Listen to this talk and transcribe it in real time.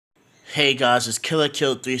Hey guys, it's Killer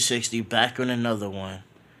Kill 360 back on another one.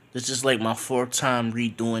 This is like my fourth time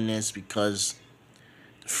redoing this because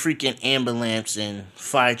the freaking ambulance and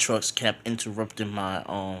fire trucks kept interrupting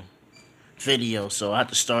my video, so I had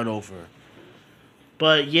to start over.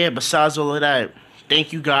 But yeah, besides all of that,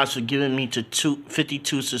 thank you guys for giving me to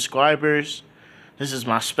 52 subscribers. This is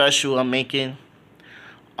my special I'm making.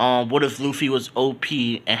 What if Luffy was OP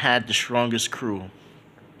and had the strongest crew?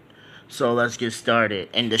 So let's get started.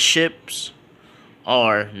 And the ships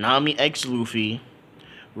are Nami X Luffy,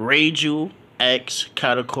 Reiju X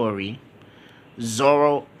Katakuri,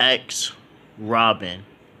 Zoro X Robin,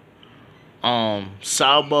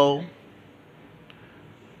 Sabo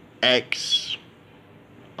X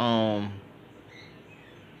um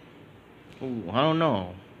I don't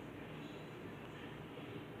know.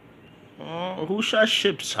 Who should I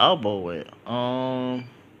ship Sabo with?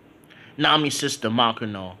 Nami's sister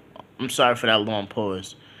Makino. I'm sorry for that long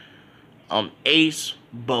pause. Ace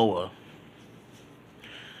Boa.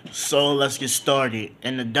 So let's get started.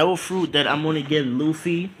 And the devil fruit that I'm gonna give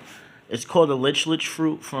Luffy, it's called the Lich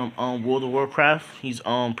fruit from World of Warcraft. He's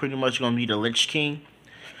pretty much gonna be the Lich King.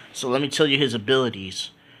 So let me tell you his abilities.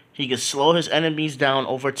 He can slow his enemies down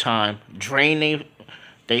over time, drain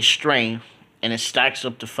they strength, and it stacks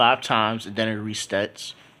up to 5 times, and then it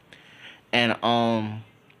resets. And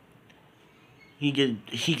he can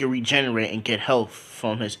regenerate and get health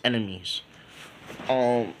from his enemies.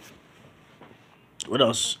 Um, what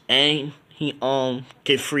else? And he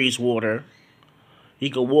can freeze water. He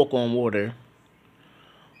can walk on water.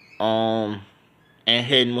 Um,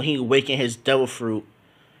 and when he awaken his devil fruit,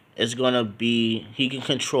 it's gonna be he can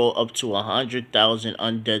control up to 100,000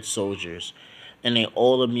 undead soldiers, and they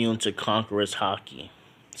all immune to Conqueror's Haki.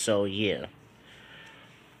 So yeah.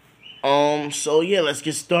 So yeah, let's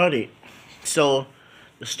get started. So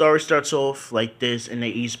the story starts off like this in the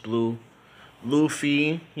East Blue.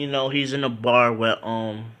 Luffy, he's in a bar with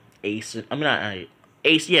Ace. I mean not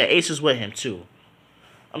Ace. Yeah, Ace is with him too.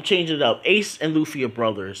 I'm changing it up. Ace and Luffy are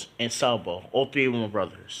brothers, and Sabo. All three of them are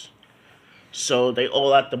brothers. So they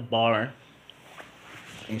all at the bar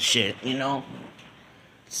and shit.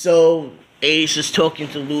 So Ace is talking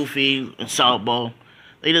to Luffy and Sabo.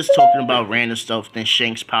 They just talking about random stuff. Then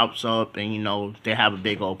Shanks pops up, and they have a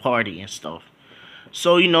big old party and stuff.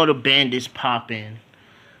 So the bandits popping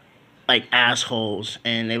like assholes,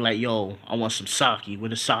 and they like, yo, I want some sake. Where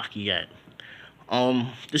the sake at?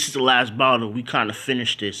 This is the last bottle. We kind of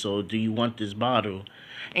finished it, so do you want this bottle?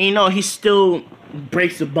 And he still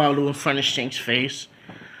breaks the bottle in front of Shanks' face.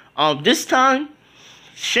 This time,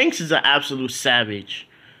 Shanks is an absolute savage.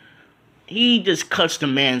 He just cuts the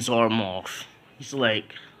man's arm off. He's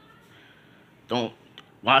like, don't,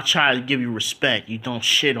 while I try to give you respect, you don't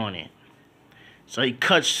shit on it. So he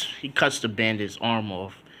cuts the bandit's arm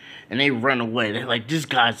off, and they run away. They're like, this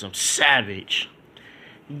guy's a savage.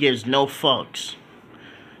 He gives no fucks.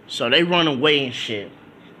 So they run away and shit.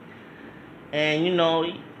 And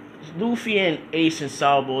Luffy and Ace and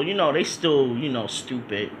Sabo, they still,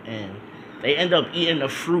 stupid, and they end up eating the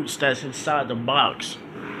fruits that's inside the box.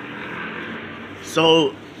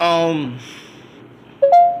 So,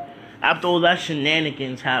 after all that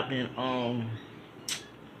shenanigans happen,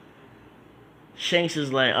 Shanks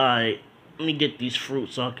is like, alright, let me get these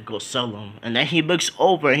fruits so I can go sell them. And then he looks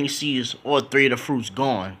over and he sees all 3 of the fruits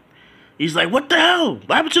gone. He's like, what the hell?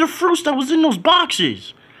 What happened to the fruits that was in those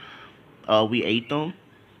boxes? We ate them.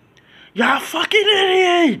 Y'all fucking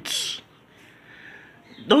idiots!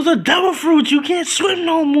 Those are devil fruits. You can't swim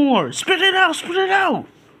no more. Spit it out, spit it out.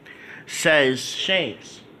 Says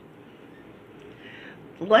Shanks.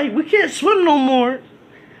 Like, we can't swim no more.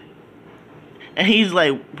 And he's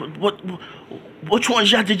like, which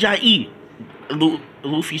ones did y'all eat?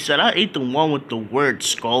 Luffy said, I ate the one with the word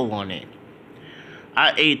skull on it.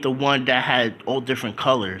 I ate the one that had all different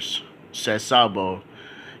colors, said Sabo.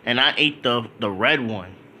 And I ate the red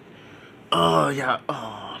one. Oh, yeah.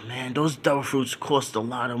 Oh, man. Those devil fruits cost a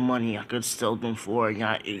lot of money. I could sell them for, and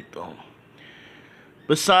I ate them.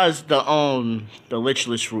 Besides the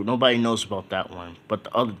Lich fruit, nobody knows about that one. But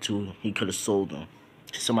the other 2, he could have sold them.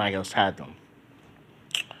 Somebody else had them.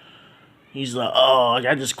 He's like, oh,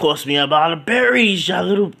 that just cost me about 1 berries, y'all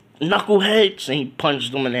little knuckleheads. And he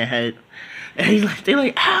punched them in their head. And they're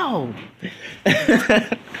like, ow.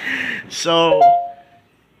 So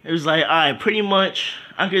it was like, alright, pretty much,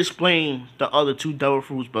 I can explain the other 2 devil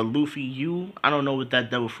fruits, but Luffy, I don't know what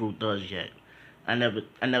that devil fruit does yet. I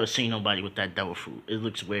never seen nobody with that devil fruit. It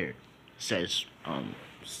looks weird. It says,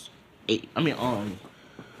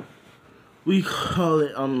 we call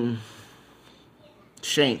it,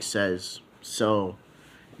 Shanks says. So,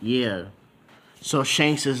 yeah. So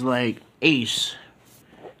Shanks is like, Ace,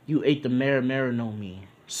 you ate the Mara no Mi.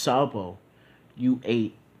 Sabo, you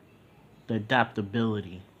ate the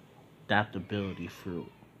adaptability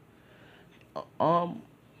fruit. Um,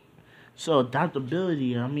 so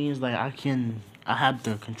adaptability, I mean, is like I have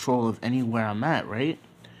the control of anywhere I'm at, right?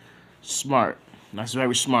 Smart. That's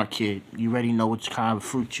very smart, kid. You already know which kind of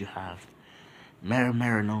fruit you have.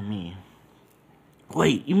 Mara no Mi.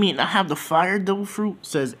 Wait, you mean I have the fire devil fruit?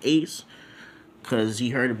 Says Ace, cause he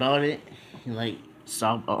heard about it. He like,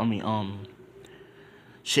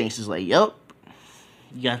 Shanks is like, yup,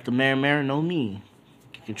 you got the Mara no Mi.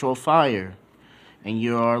 Can control fire, and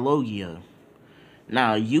you're our Logia.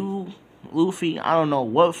 Now you, Luffy, I don't know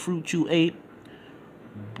what fruit you ate,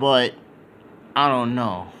 but I don't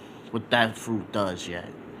know what that fruit does yet.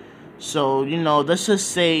 So, let's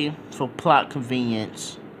just say for plot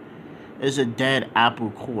convenience, it's a dead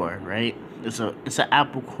apple core, right? It's an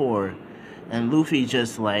apple core, and Luffy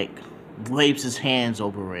just like wipes his hands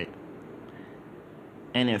over it,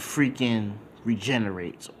 and it freaking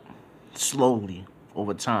regenerates slowly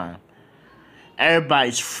over time.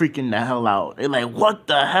 Everybody's freaking the hell out. They're like, what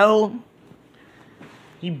the hell?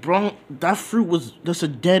 That fruit was just a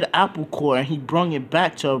dead apple core, and he brung it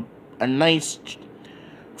back to a nice,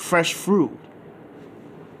 fresh fruit.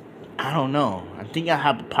 I don't know. I think I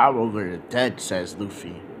have the power over the dead, says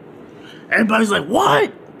Luffy. Everybody's like,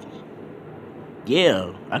 what?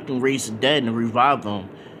 Yeah, I can raise the dead and revive them.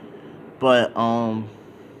 But, I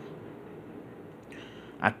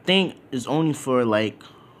think it's only for, like,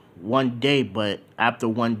 one day, but after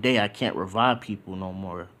one day, I can't revive people no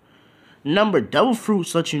more. Number, devil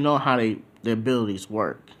fruits let you know how their abilities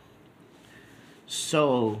work.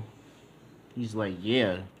 So, he's like,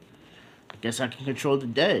 yeah, I guess I can control the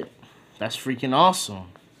dead. That's freaking awesome.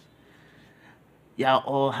 Y'all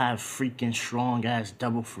all have freaking strong ass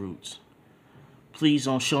devil fruits. Please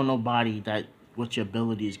don't show nobody that what your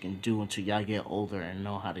abilities can do until y'all get older and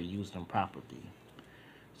know how to use them properly.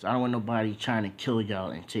 So I don't want nobody trying to kill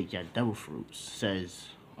y'all and take y'all devil fruits, says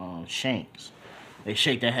Shanks. They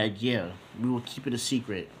shake their head, yeah, we will keep it a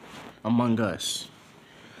secret among us.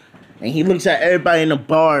 And he looks at everybody in the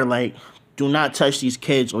bar like, do not touch these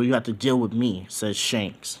kids or you have to deal with me, says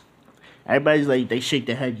Shanks. Everybody's like, they shake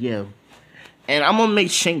their head, yeah. And I'm gonna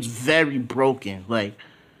make Shanks very broken. Like,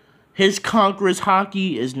 his Conqueror's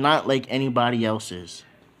Haki is not like anybody else's.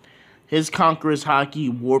 His Conqueror's Haki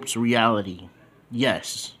warps reality.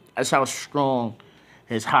 Yes, that's how strong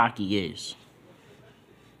his Haki is.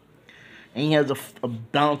 And he has a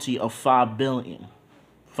bounty of 5 billion.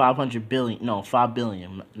 500 billion. No, 5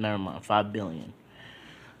 billion. Never mind, 5 billion.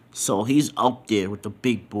 So he's up there with the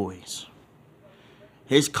big boys.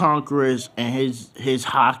 His Conquerors and his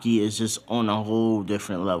Haki is just on a whole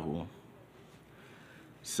different level.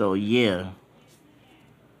 So yeah.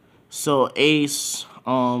 So Ace,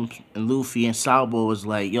 and Luffy and Sabo was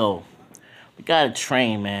like, yo, we gotta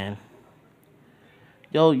train, man.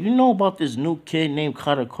 Yo, you know about this new kid named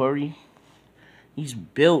Katakuri? He's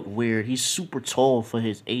built weird. He's super tall for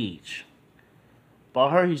his age. But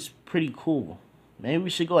I heard he's pretty cool. Maybe we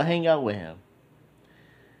should go hang out with him.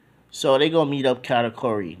 So they go meet up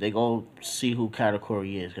Katakuri. They go see who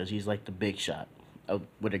Katakuri is because he's like the big shot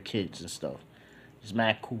with the kids and stuff. He's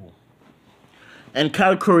mad cool. And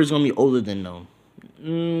Katakuri's gonna be older than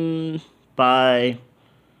them. By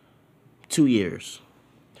 2 years.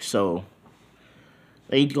 So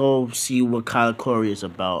they go see what Katakuri is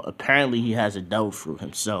about. Apparently he has a devil fruit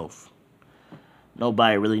himself.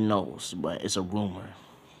 Nobody really knows, but it's a rumor.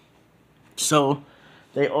 So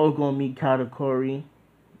they all gonna meet Katakuri.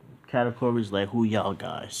 Katakuri's like, who y'all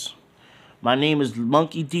guys? My name is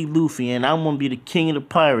Monkey D. Luffy, and I'm gonna be the king of the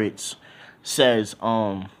pirates, says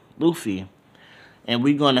Luffy. And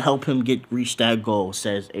we're gonna help him reach that goal,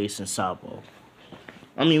 says Ace and Sabo.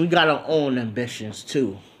 I mean, we got our own ambitions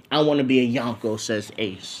too. I wanna be a Yonko, says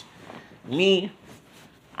Ace. Me,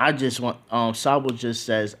 I just want Sabo just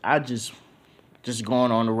says, I just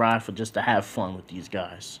going on the ride for just to have fun with these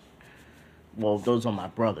guys. Well, those are my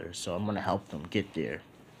brothers, so I'm gonna help them get there.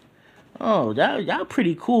 Oh, y'all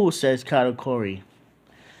pretty cool, says Katakuri.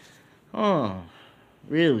 Oh,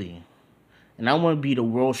 really? And I want to be the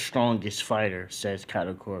world's strongest fighter, says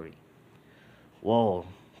Katakuri. Whoa,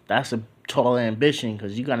 that's a tall ambition,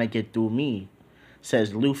 because you got to get through me,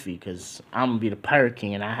 says Luffy, because I'm going to be the pirate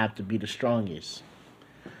king, and I have to be the strongest.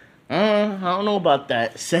 I don't know about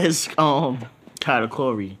that, says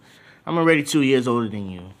Katakuri. I'm already 2 years older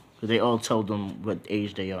than you. Because they all told them what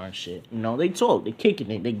age they are and shit. You know, they talk, they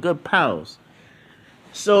kicking it, they good pals.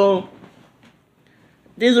 So,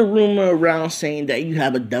 there's a rumor around saying that you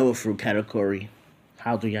have a devil fruit, Katakuri.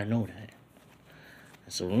 How do y'all know that?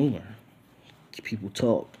 It's a rumor. People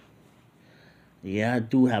talk. Yeah, I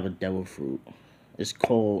do have a devil fruit. It's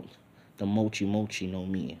called the Mochi Mochi no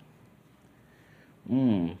Mi.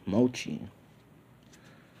 Mochi.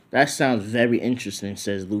 That sounds very interesting,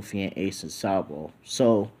 says Luffy and Ace and Sabo.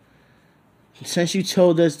 So, since you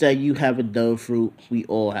told us that you have a devil fruit, we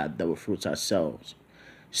all have devil fruits ourselves.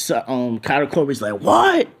 So, Katakori's like,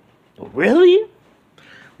 what? Really?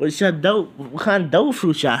 What kind of devil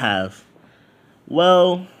fruits y'all have?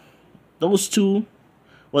 Well, those two.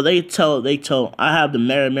 Well, they tell. I have the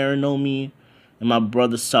Marinomi, and my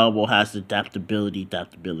brother Sabo has the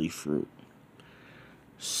adaptability fruit.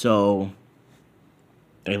 So,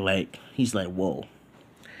 he's like, whoa.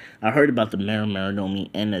 I heard about the Marinomi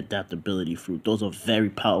and the adaptability fruit. Those are very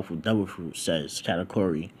powerful devil fruits, says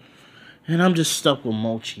Katakori. And I'm just stuck with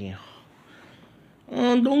Mochi.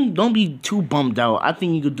 Don't be too bummed out. I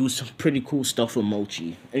think you could do some pretty cool stuff with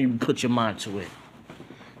Mochi, and you put your mind to it.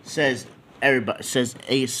 Says everybody. Says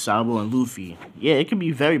Ace, Sabo, and Luffy. Yeah, it can be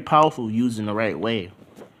very powerful used in the right way.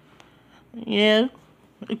 Yeah,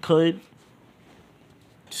 it could.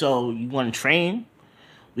 So you want to train?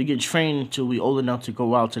 We can train until we old enough to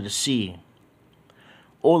go out to the sea.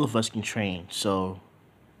 All of us can train. So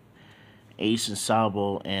Ace and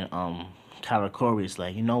Sabo and Katakori is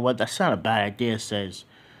like, you know what? That's not a bad idea, says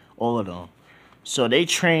all of them. So they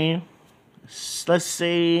train, let's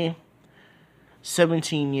say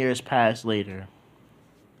 17 years pass later.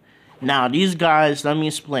 Now, these guys, let me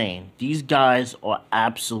explain. These guys are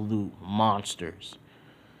absolute monsters.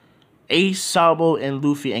 Ace, Sabo, and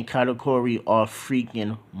Luffy and Katakori are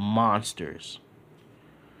freaking monsters.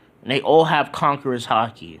 And they all have Conqueror's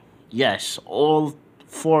Haki. Yes, all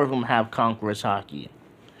four of them have Conqueror's Haki.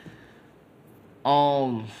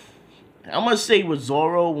 I'm gonna say with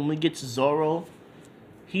Zoro, when we get to Zoro,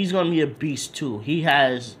 he's gonna be a beast too. He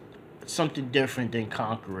has something different than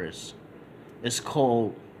Conqueror's. It's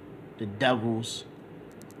called the Devil's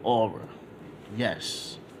Aura.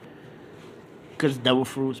 Yes. Because devil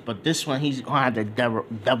fruits, but this one he's gonna have the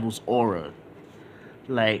Devil's Aura.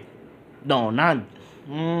 Like, no, not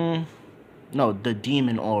no, the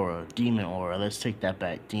Demon Aura. Demon Aura. Let's take that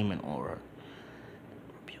back. Demon Aura.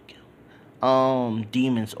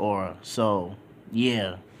 Demon's Aura. So,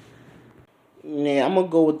 yeah. Yeah, I'm gonna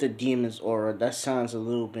go with the Demon's Aura. That sounds a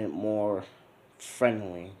little bit more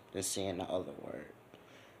friendly than saying the other word.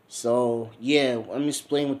 So, yeah, let me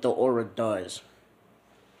explain what the aura does.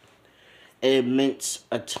 It emits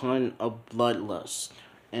a ton of bloodlust.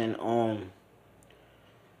 And,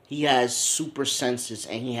 he has super senses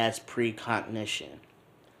and he has precognition.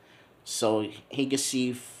 So, he can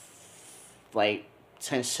see, like,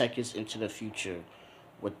 10 seconds into the future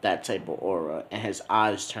with that type of aura, and his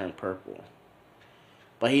eyes turn purple.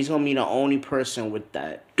 But he's gonna be the only person with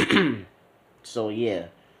that. So yeah.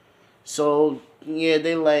 So yeah,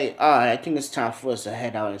 they like, alright, I think it's time for us to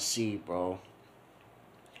head out and see, bro.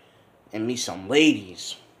 And meet some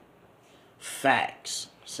ladies. Facts.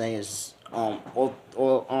 Says all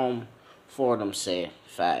four of them say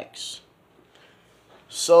facts.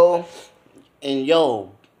 So, and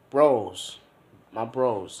yo, bros. My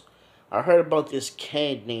bros, I heard about this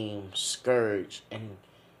kid named Scourge, and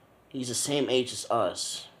he's the same age as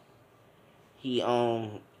us. He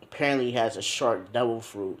apparently has a shark devil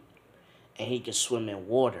fruit, and he can swim in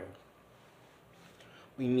water.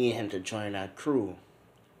 We need him to join our crew.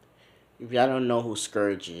 If y'all don't know who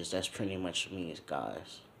Scourge is, that's pretty much me,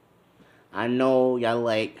 guys. I know y'all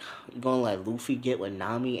like, you gonna let Luffy get with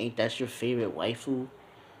Nami? Ain't that your favorite waifu?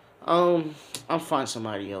 I'll find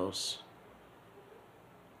somebody else.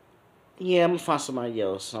 Yeah, I'm gonna find somebody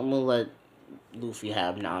else. I'm gonna let Luffy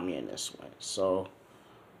have Nami in this one. So,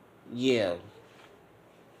 yeah.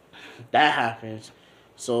 That happens.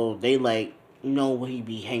 So, they like, where he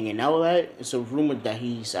be hanging out at? It's a rumor that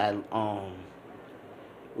he's at, what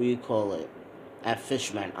do you call it? At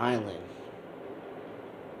Fishman Island.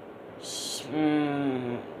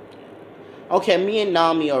 Okay, me and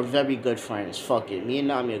Nami are very good friends. Fuck it. Me and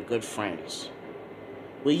Nami are good friends.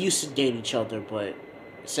 We used to date each other, but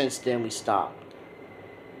since then we stopped.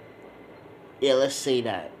 Yeah, let's say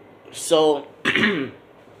that. So,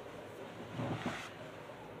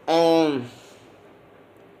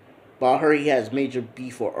 but I heard he has major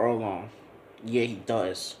beef with Erlong. Yeah, he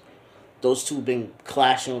does. Those two been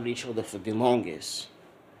clashing with each other for the longest.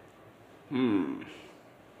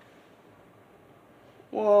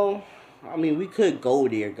 Well, I mean, we could go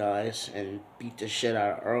there, guys, and beat the shit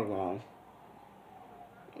out of Erlong.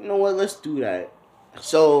 You know what? Let's do that.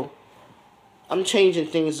 So, I'm changing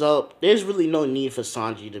things up. There's really no need for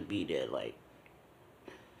Sanji to be there. Like,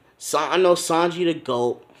 I know Sanji the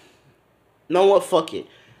GOAT. know what? Fuck it.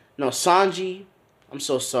 No, Sanji. I'm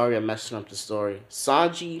so sorry I'm messing up the story.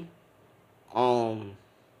 Sanji, um,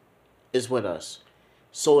 is with us.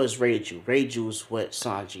 So is Reiju. Reiju's with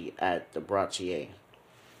Sanji at the Bratier.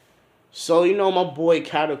 So, my boy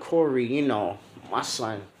Katakuri, my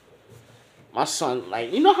son. My son,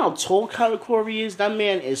 like, you know how tall Katakuri is? That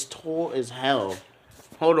man is tall as hell.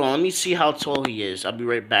 Hold on, let me see how tall he is. I'll be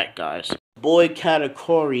right back, guys. Boy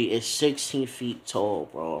Katakuri is 16 feet tall,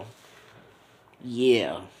 bro.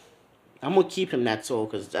 Yeah. I'm gonna keep him that tall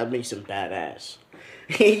because that makes him badass.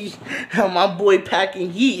 My boy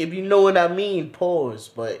packing heat, if you know what I mean. Pause.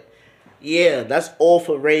 But yeah, that's all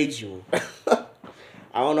for Reiju.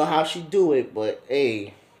 I don't know how she do it, but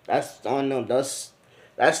hey, I don't know. That's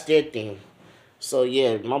their thing. So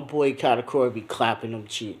yeah, my boy Katakuri be clapping them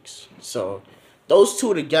cheeks. So those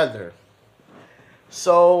two together.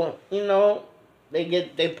 So they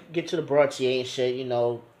get to the Bratier and shit.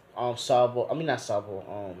 Sabo. I mean not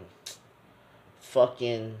Sabo.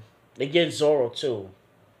 Fucking they get Zoro too.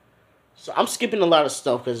 So I'm skipping a lot of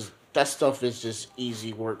stuff because that stuff is just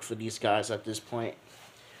easy work for these guys at this point.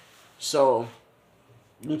 So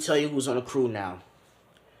let me tell you who's on the crew now.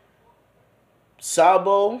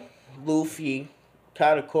 Sabo, Luffy,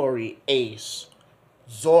 Katakuri, Ace,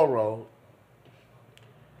 Zoro,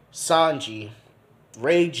 Sanji,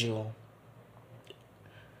 Reiju,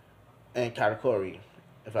 and Katakuri.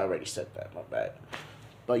 If I already said that, my bad.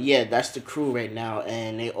 But yeah, that's the crew right now,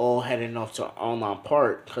 and they all heading off to Online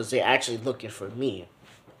Park because they're actually looking for me.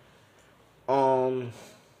 And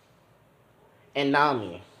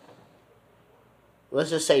Nami.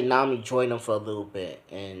 Let's just say Nami joined them for a little bit,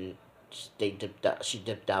 and they dipped out. She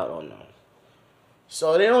dipped out on them.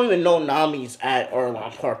 So they don't even know Nami's at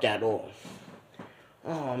Online Park at all.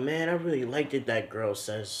 Oh man, I really liked it. That girl,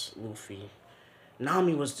 says Luffy.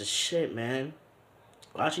 Nami was the shit, man.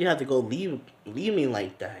 Why'd she have to go leave me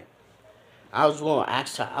like that? I was gonna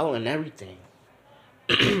ask her out and everything.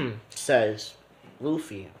 Says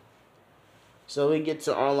Luffy. So we get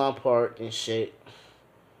to Arlong Park and shit.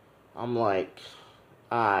 I'm like,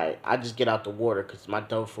 alright, I just get out the water because my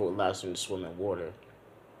devil fruit allows me to swim in water.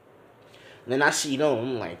 And then I see them.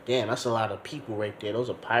 I'm like, damn, that's a lot of people right there. Those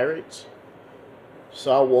are pirates.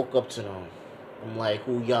 So I woke up to them. I'm like,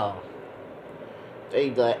 who y'all? They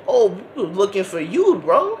like, oh, we were looking for you,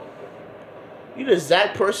 bro. You the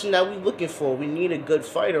exact person that we looking for. We need a good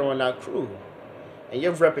fighter on our crew. And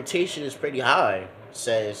your reputation is pretty high,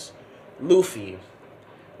 says Luffy.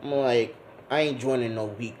 I'm like, I ain't joining no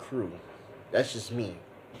weak crew. That's just me.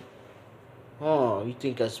 Oh, you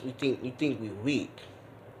think we weak.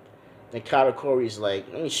 Then Katakuri's like,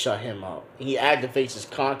 let me shut him up. He activates his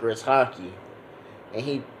Conqueror's Haki.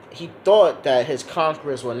 And he thought that his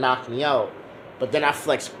Conquerors would knock me out. But then I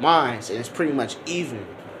flex mines, and it's pretty much even.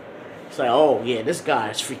 It's like, oh, yeah, this guy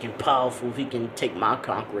is freaking powerful. He can take my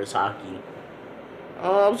Conqueror's Haki.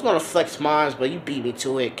 I was going to flex mines, but you beat me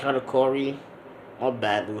to it, Katakuri. My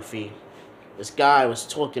bad, Luffy. This guy was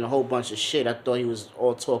talking a whole bunch of shit. I thought he was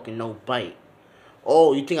all talking no bite.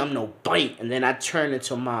 Oh, you think I'm no bite? And then I turned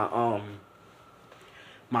into my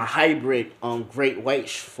my hybrid great white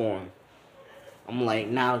form. I'm like,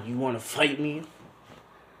 now you want to fight me?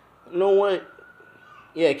 You know what?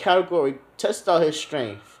 Yeah, Katakuri, test out his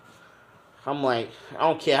strength. I'm like, I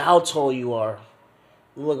don't care how tall you are.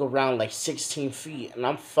 You look around like 16 feet, and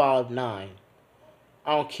I'm 5'9". I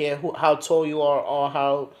don't care how tall you are or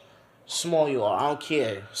how small you are. I don't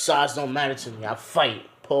care. Size don't matter to me. I fight.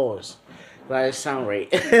 Pause. But it sound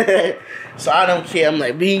right. So I don't care. I'm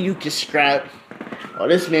like, me and you can scrap. Oh,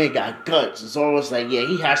 this man got guts. Zoro's like, yeah,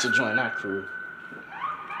 he has to join that crew.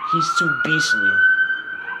 He's too beastly.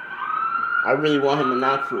 I really want him in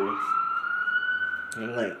that crew. And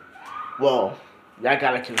I'm like, well, y'all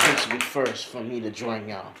gotta convince me first for me to join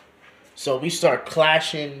y'all. So we start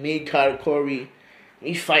clashing, me and Katakuri.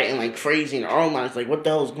 We fighting like crazy, and Arlong's like, what the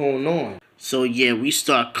hell's going on? So yeah, we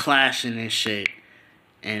start clashing and shit.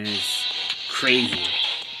 And it's crazy.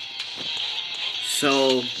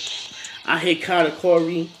 So I hit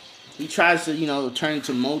Katakuri. He tries to, turn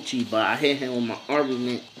into Mochi, but I hit him with my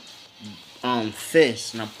argument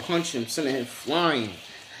fist, and I punch him, sending him flying.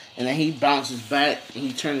 And then he bounces back, and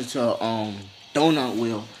he turns into a donut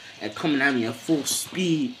wheel, and coming at me at full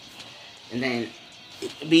speed. And then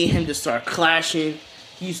me and him just start clashing.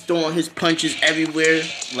 He's throwing his punches everywhere.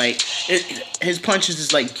 Like, his punches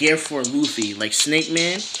is like Gear 4 Luffy, like Snake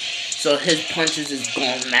Man. So his punches is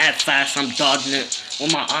going mad fast. I'm dodging it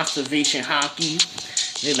with my observation haki.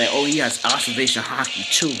 They're like, oh, he has observation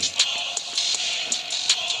haki too.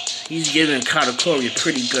 He's giving Katakuri a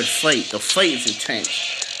pretty good fight. The fight is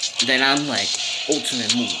intense. Then I'm like,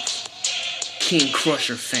 ultimate move. King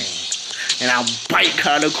Crusher thing. And I'll bite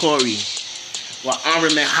Katakuri while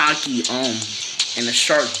Armament Haki and the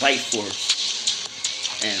Shark Bite Force.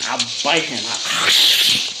 And I bite him.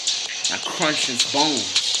 I crunch his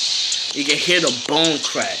bones. You can hear the bone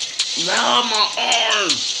crack. Nah, my arm!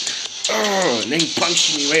 And then he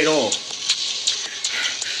punched me right off.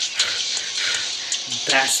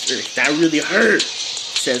 Bastard, that really hurt,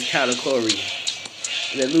 says Katakuri.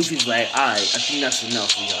 And then Luffy's like, alright, I think that's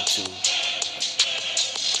enough for y'all two.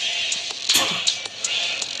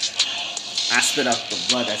 I spit out the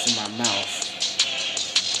blood that's in my mouth.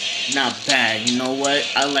 Not bad, you know what?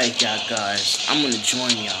 I like y'all guys. I'm gonna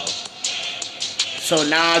join y'all. So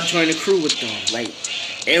now I join the crew with them. Like,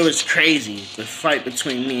 it was crazy, the fight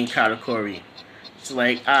between me and Katakuri. It's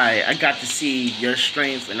like, alright, I got to see your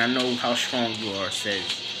strength and I know how strong you are, says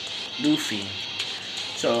Luffy.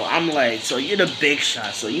 So I'm like, so you're the big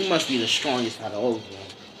shot, so you must be the strongest out of all of them.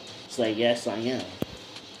 It's like, yes, I am.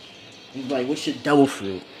 He's like, what's your devil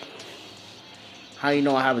fruit? How you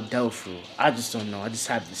know I have a devil fruit? I just don't know. I just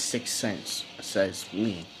have the sixth sense, says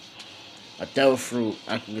me. A devil fruit,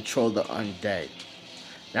 I can control the undead.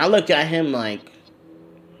 And I look at him like,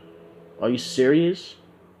 are you serious?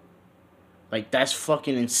 Like, that's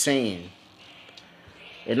fucking insane.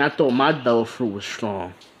 And I thought my devil fruit was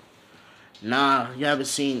strong. Nah, you haven't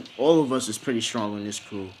seen. All of us is pretty strong in this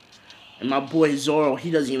crew. And my boy Zoro,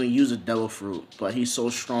 he doesn't even use a devil fruit. But he's so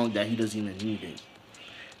strong that he doesn't even need it.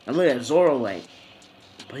 And look at Zoro like,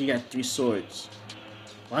 but he got 3 swords.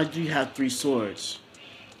 Why do you have 3 swords?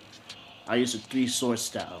 I use a 3-sword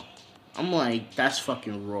style. I'm like, that's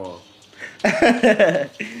fucking raw.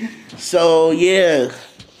 So, yeah.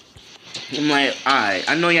 I'm like, alright,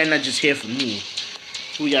 I know y'all not just here for me.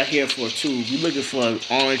 Who y'all here for, too? We looking for an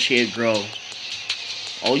orange-haired girl.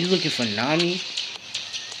 Oh, you looking for Nami?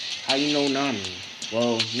 How you know Nami?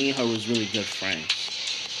 Well, me and her was really good friends.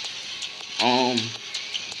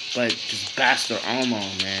 But this bastard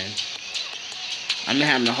Armon, man. I'm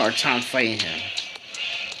having a hard time fighting him.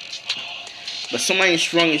 But somebody as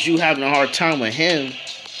strong as you having a hard time with him.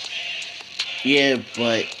 Yeah,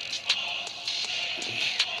 but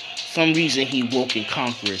some reason he woke in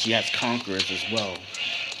Conquerors. He has Conquerors as well.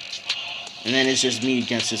 And then it's just me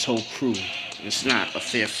against his whole crew. It's not a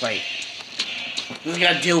fair fight. We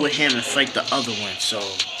gotta deal with him and fight the other one, so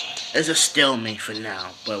it's a stalemate for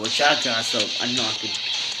now. But with y'all guys, so I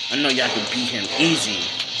know y'all can beat him easy.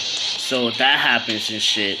 So if that happens and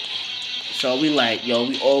shit. So we like, yo,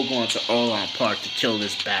 we all going to Orlon Park to kill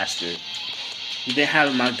this bastard. We've been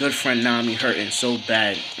having my good friend Nami hurting so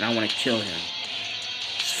bad, and I want to kill him.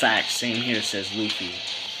 It's facts, same here, says Luffy.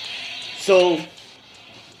 So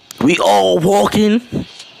we all walking.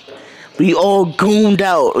 We all gooned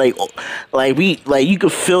out, like you can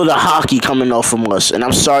feel the hockey coming off from us. And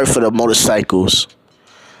I'm sorry for the motorcycles,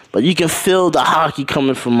 but you can feel the hockey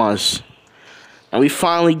coming from us. And we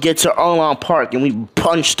finally get to Orlon Park and we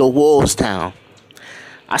punch the walls down.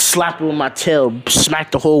 I slap it with my tail,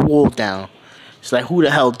 smack the whole wall down. It's like, who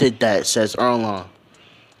the hell did that? Says Orlon.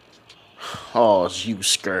 Oh, it's you,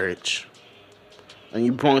 Scourge. And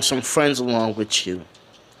you brought some friends along with you.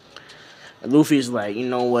 And Luffy's like, you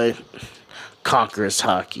know what? Conqueror's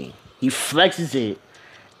hockey. He flexes it.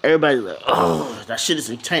 Everybody's like, oh, that shit is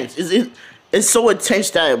intense. It's so intense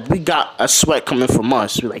that we got a sweat coming from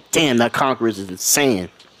us. We're like, damn, that Conqueror's is insane.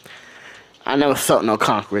 I never felt no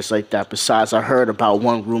Conqueror's like that. Besides, I heard about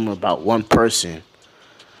one rumor about one person.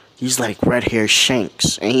 He's like red-haired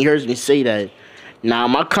Shanks. And he hears me say that. Now,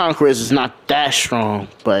 my Conqueror's is not that strong,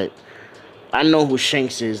 but I know who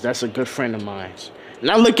Shanks is. That's a good friend of mine. And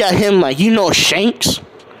I look at him like, you know Shanks?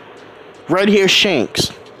 Red-haired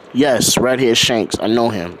Shanks. Yes, red-haired Shanks. I know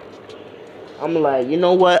him. I'm like, you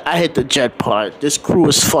know what? I hit the jet part. This crew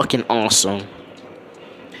is fucking awesome.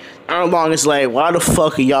 Arlong is like, why the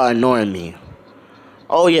fuck are y'all ignoring me?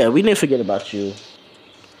 Oh, yeah, we didn't forget about you.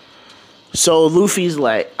 So Luffy's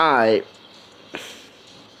like, alright.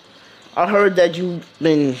 I heard that you've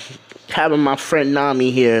been having my friend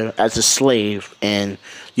Nami here as a slave, and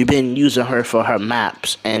you've been using her for her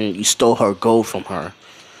maps, and you stole her gold from her.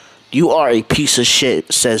 You are a piece of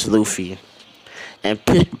shit, says Luffy. And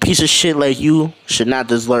piece of shit like you should not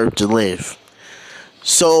deserve to live.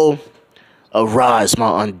 So, arise,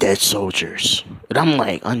 my undead soldiers. And I'm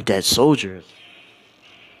like, undead soldiers?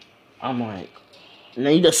 I'm like, and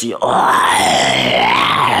then you just see,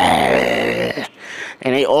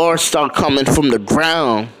 and they all start coming from the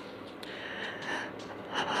ground.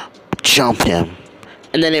 Jump him.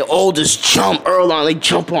 And then they all just jump Erlong. They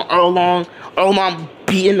jump on Erlong. Erlong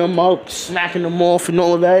beating them up, smacking them off and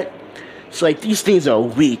all of that. It's like, these things are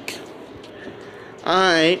weak.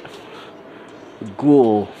 Alright.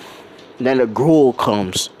 Ghoul. Then the Ghoul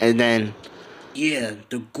comes, and then yeah,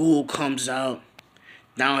 the Ghoul comes out.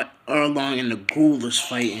 Now Erlong and the Ghoul is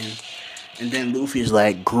fighting, and then Luffy's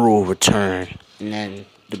like, Ghoul return, and then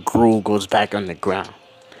the Ghoul goes back on the ground.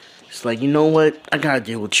 It's like, you know what? I gotta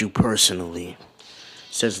deal with you personally,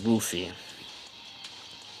 says Luffy.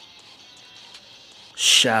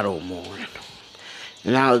 Shadowmourne.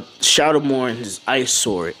 Now Shadowmourne is ice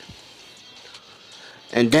sword.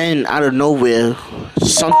 And then out of nowhere,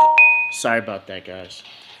 sorry about that, guys.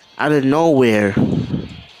 Out of nowhere,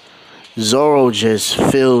 Zoro just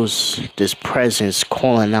feels this presence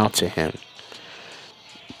calling out to him.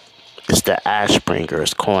 It's the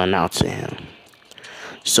Ashbringers calling out to him.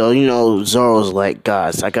 So, Zoro's like,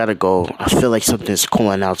 guys, I gotta go. I feel like something's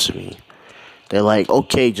calling out to me. They're like,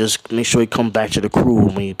 okay, just make sure you come back to the crew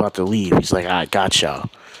when you're about to leave. He's like, I got y'all.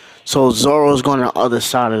 So Zoro's going to the other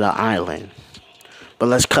side of the island. But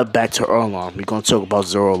let's cut back to Erlong. We're going to talk about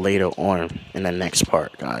Zoro later on in the next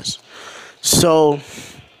part, guys. So,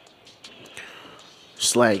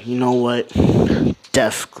 it's like, you know what?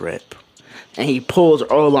 Death grip. And he pulls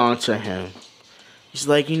Erlong to him. He's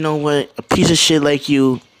like, you know what? A piece of shit like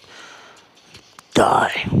you,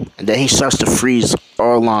 die. And then he starts to freeze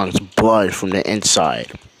Erlong's blood from the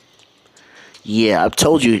inside. Yeah, I've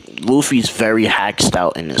told you, Luffy's very hacked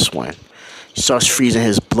out in this one. He starts freezing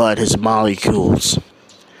his blood, his molecules.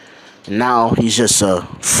 And now he's just a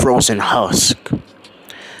frozen husk.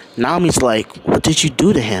 Nami's like, what did you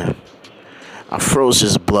do to him? I froze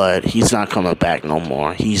his blood. He's not coming back no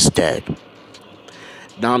more. He's dead.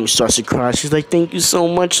 Nami starts to cry. She's like, thank you so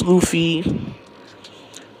much, Luffy. And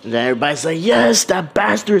then everybody's like, yes, that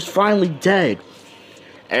bastard is finally dead.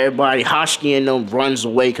 Everybody, Hashki and them, runs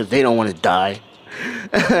away because they don't want to die.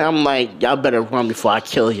 I'm like, y'all better run before I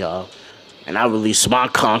kill y'all. And I release my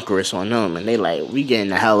conquerors on them. And they like, we getting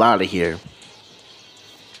the hell out of here.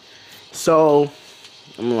 So,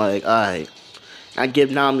 I'm like, alright. I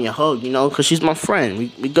give Nami a hug, because she's my friend.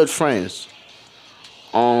 We good friends.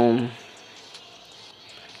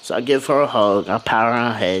 So I give her a hug. I pat her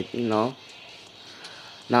on her head,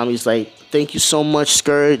 Nami's like, thank you so much,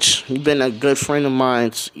 Scourge. You've been a good friend of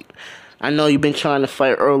mine. I know you've been trying to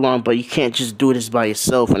fight Erlong, but you can't just do this by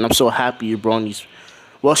yourself. And I'm so happy you brought these.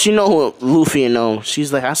 Well, she know who Luffy and them.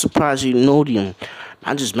 She's like, I'm surprised you know them.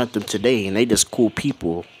 I just met them today, and they just cool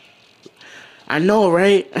people. I know,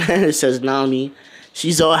 right? It says Nami.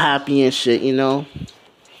 She's all happy and shit,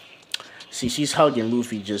 See, she's hugging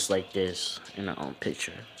Luffy just like this in her own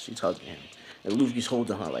picture. She's hugging him. And Luffy's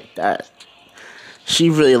holding her like that. She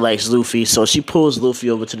really likes Luffy, so she pulls Luffy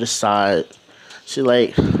over to the side. She's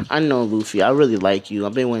like, I know, Luffy, I really like you.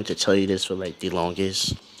 I've been wanting to tell you this for, the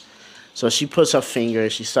longest. So she puts her finger,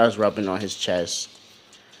 she starts rubbing on his chest.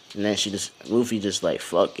 And then Luffy just like,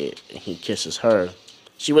 fuck it. And he kisses her.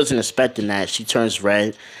 She wasn't expecting that. She turns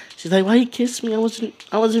red. She's like, why you kiss me? I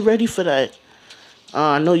wasn't ready for that.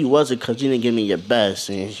 I know you wasn't because you didn't give me your best.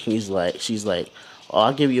 And she's like, oh,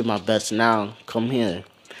 I'll give you my best now. Come here.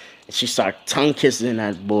 And she starts tongue kissing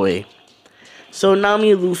that boy. So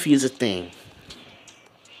Nami and Luffy is a thing.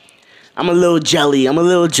 I'm a little jelly. I'm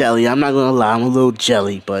not gonna lie. I'm a little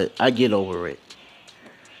jelly, but I get over it.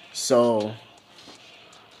 So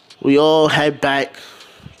we all head back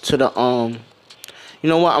to the You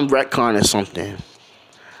know what? I'm retconning something.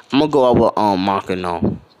 I'm gonna go out with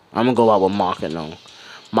Makino.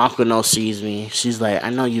 Makino sees me. She's like, I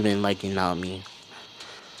know you've been liking Nami,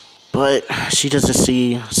 but she doesn't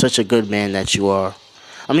see such a good man that you are.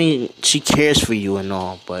 I mean, she cares for you and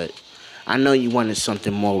all, but I know you wanted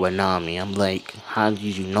something more with Nami. I'm like, how did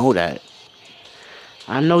you know that?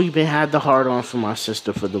 I know you've been had the hard on for my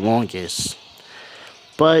sister for the longest,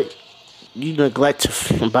 but you neglect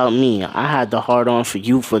about me. I had the hard on for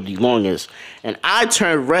you for the longest, and I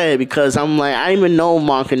turned red because I'm like, I didn't even know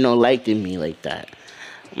Makino liked me like that.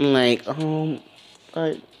 I'm like,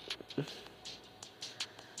 but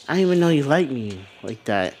I didn't even know you liked me like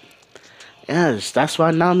that. Yes, that's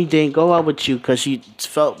why Nami didn't go out with you, because she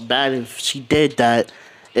felt bad. If she did that,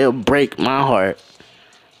 it'll break my heart.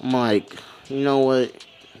 I'm like, you know what?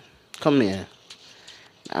 Come here.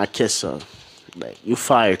 I kiss her. Like, you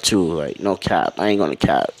fired too. Like, no cap. I ain't gonna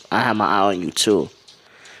cap. I have my eye on you too.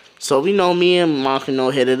 So we know me and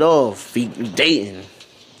Makino hit it off. We dating.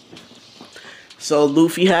 So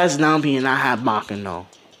Luffy has Nami and I have Makino.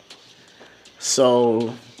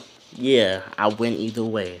 So yeah, I win either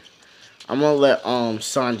way. I'm gonna let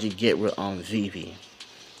Sanji get with Vivi.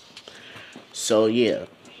 So yeah,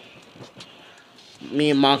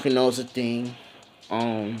 me and Makino's a thing.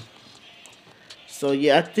 So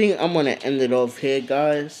yeah, I think I'm gonna end it off here,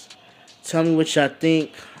 guys. Tell me what y'all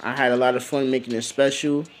think. I had a lot of fun making it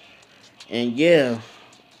special. And yeah,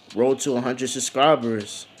 road to 100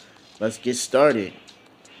 subscribers. Let's get started.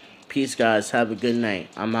 Peace, guys. Have a good night.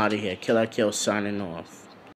 I'm out of here. Kill I Kill signing off.